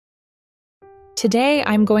Today,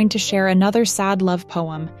 I'm going to share another sad love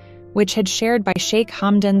poem, which had shared by Sheikh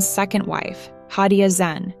Hamdan's second wife, Hadia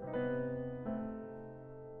Zen.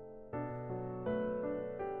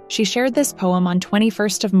 She shared this poem on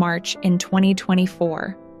 21st of March in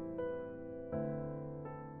 2024.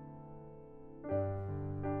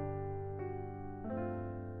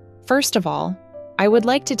 First of all, I would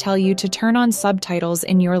like to tell you to turn on subtitles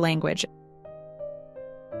in your language.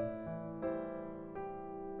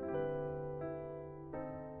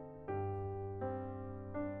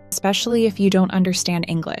 Especially if you don't understand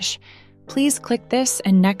English. Please click this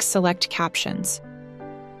and next select captions.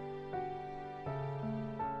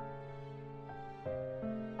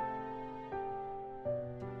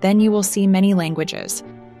 Then you will see many languages.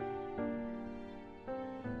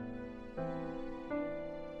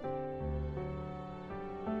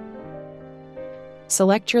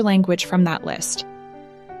 Select your language from that list.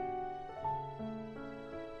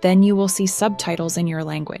 Then you will see subtitles in your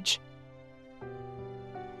language.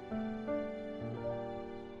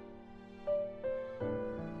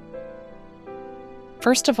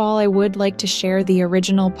 First of all, I would like to share the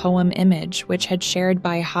original poem image, which had shared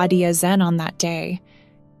by Hadia Zen on that day.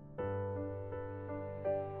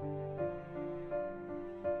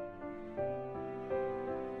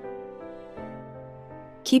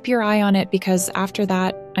 Keep your eye on it because after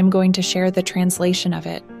that, I'm going to share the translation of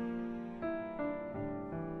it.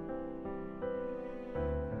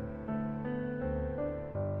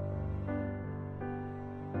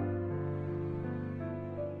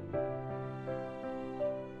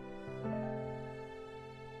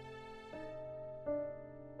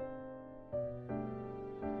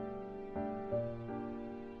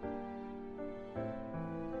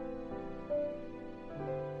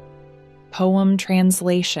 Poem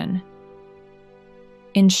translation.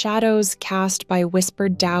 In shadows cast by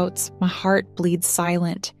whispered doubts, my heart bleeds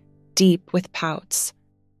silent, deep with pouts.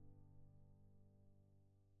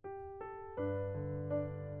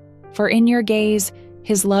 For in your gaze,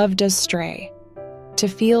 his love does stray, to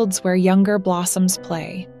fields where younger blossoms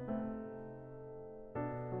play.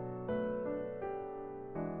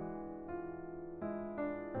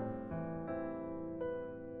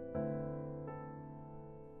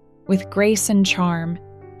 With grace and charm,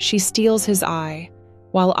 she steals his eye,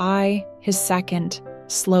 while I, his second,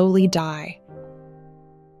 slowly die.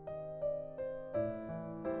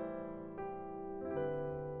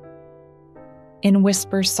 In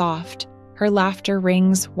whisper soft, her laughter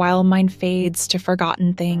rings while mine fades to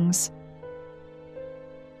forgotten things.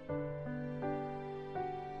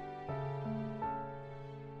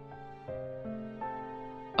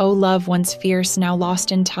 O love once fierce, now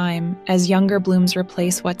lost in time, as younger blooms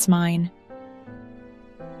replace what's mine.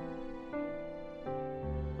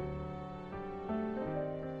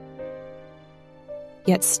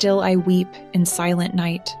 Yet still I weep in silent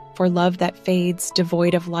night, for love that fades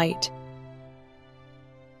devoid of light.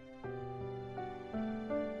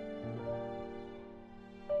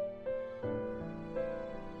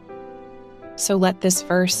 So let this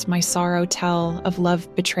verse my sorrow tell of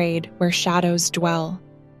love betrayed where shadows dwell.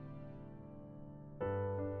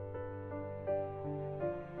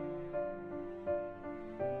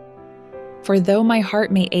 For though my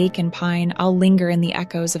heart may ache and pine, I'll linger in the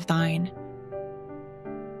echoes of thine.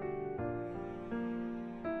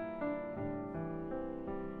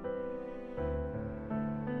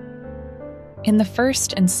 In the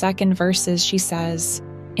first and second verses she says,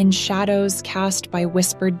 in shadows cast by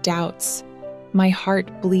whispered doubts, my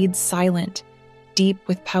heart bleeds silent, deep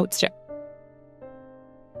with pouts.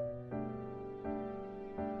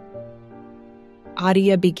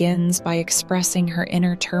 Hadia begins by expressing her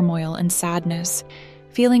inner turmoil and sadness,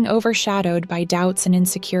 feeling overshadowed by doubts and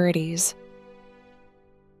insecurities.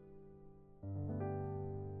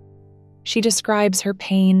 She describes her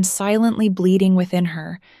pain silently bleeding within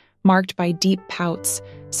her, marked by deep pouts,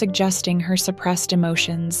 suggesting her suppressed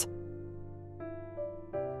emotions.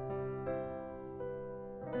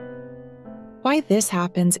 Why this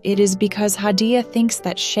happens, it is because Hadia thinks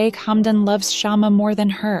that Sheikh Hamdan loves Shama more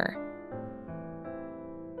than her.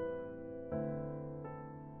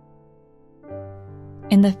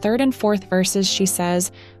 In the third and fourth verses she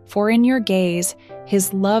says, for in your gaze,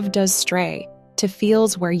 his love does stray, to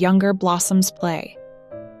fields where younger blossoms play.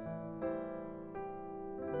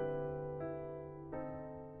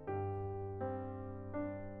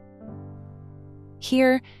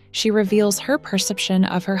 Here, she reveals her perception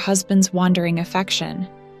of her husband's wandering affection.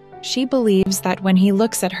 She believes that when he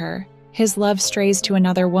looks at her, his love strays to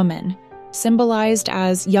another woman, symbolized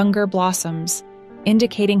as younger blossoms,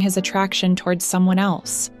 indicating his attraction towards someone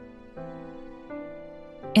else.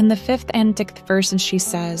 In the fifth and sixth verses she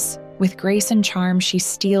says, With grace and charm she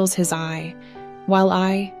steals his eye, while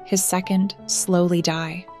I, his second, slowly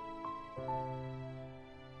die.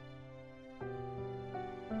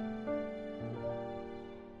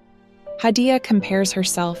 Hadia compares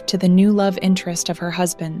herself to the new love interest of her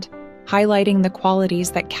husband, highlighting the qualities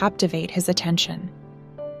that captivate his attention.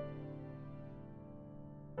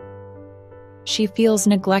 She feels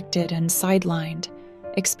neglected and sidelined,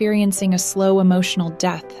 experiencing a slow emotional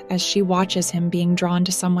death as she watches him being drawn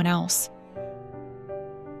to someone else.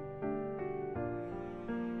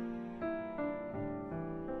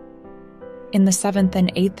 In the 7th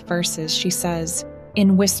and 8th verses, she says,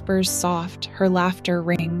 "In whispers soft her laughter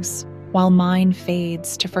rings, while mine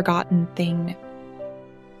fades to forgotten thing."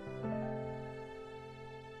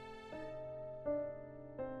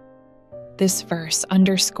 This verse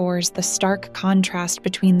underscores the stark contrast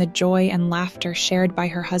between the joy and laughter shared by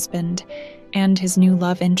her husband and his new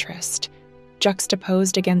love interest,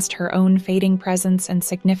 juxtaposed against her own fading presence and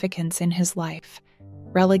significance in his life,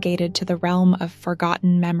 relegated to the realm of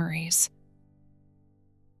forgotten memories.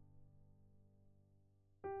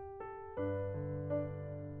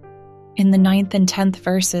 In the 9th and 10th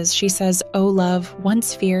verses, she says, "O love,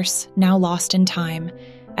 once fierce, now lost in time,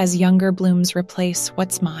 as younger blooms replace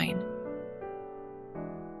what's mine."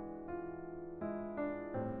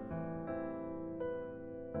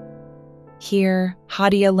 Here,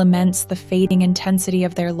 Hadia laments the fading intensity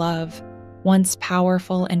of their love, once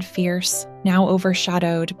powerful and fierce, now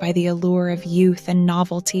overshadowed by the allure of youth and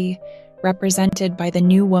novelty, represented by the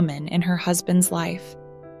new woman in her husband's life.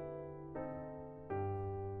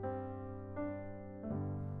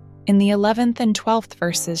 In the 11th and 12th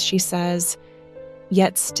verses, she says,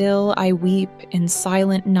 "Yet still I weep in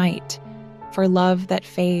silent night for love that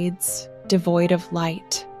fades, devoid of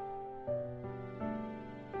light."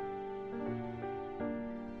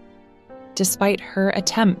 Despite her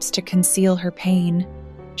attempts to conceal her pain,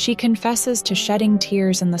 she confesses to shedding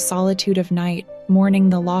tears in the solitude of night, mourning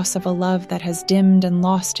the loss of a love that has dimmed and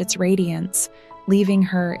lost its radiance, leaving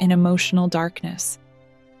her in emotional darkness.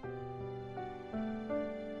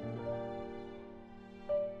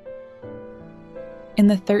 In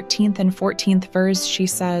the 13th and 14th verse, she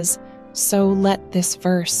says, "So let this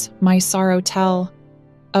verse my sorrow tell,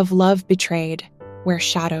 of love betrayed, where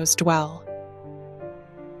shadows dwell."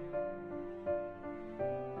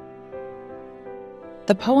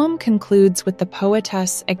 The poem concludes with the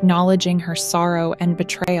poetess acknowledging her sorrow and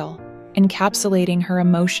betrayal, encapsulating her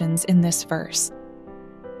emotions in this verse.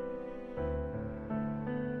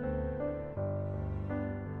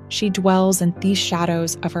 She dwells in these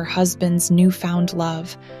shadows of her husband's newfound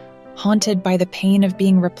love, haunted by the pain of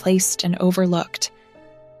being replaced and overlooked.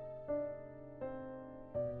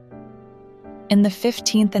 In the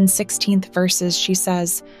 15th and 16th verses, she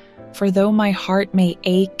says, "For though my heart may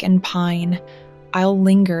ache and pine, I'll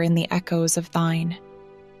linger in the echoes of thine."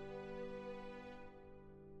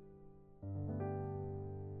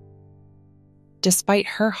 Despite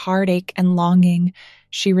her heartache and longing,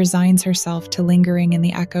 she resigns herself to lingering in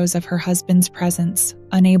the echoes of her husband's presence,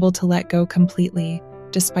 unable to let go completely,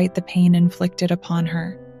 despite the pain inflicted upon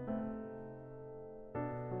her.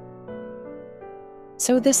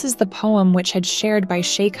 So this is the poem which had shared by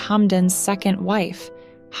Sheikh Hamdan's second wife,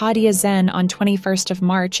 Hadia Zen, on 21st of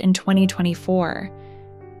March in 2024.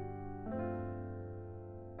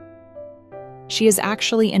 She is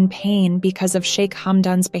actually in pain because of Sheikh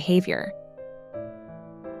Hamdan's behavior.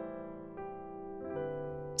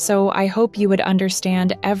 So I hope you would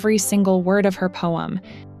understand every single word of her poem.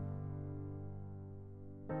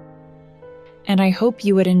 And I hope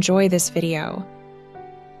you would enjoy this video.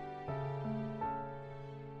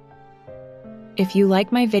 If you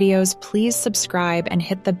like my videos, please subscribe and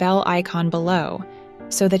hit the bell icon below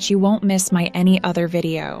so that you won't miss my any other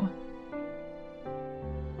video.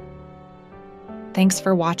 Thanks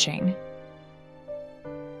for watching.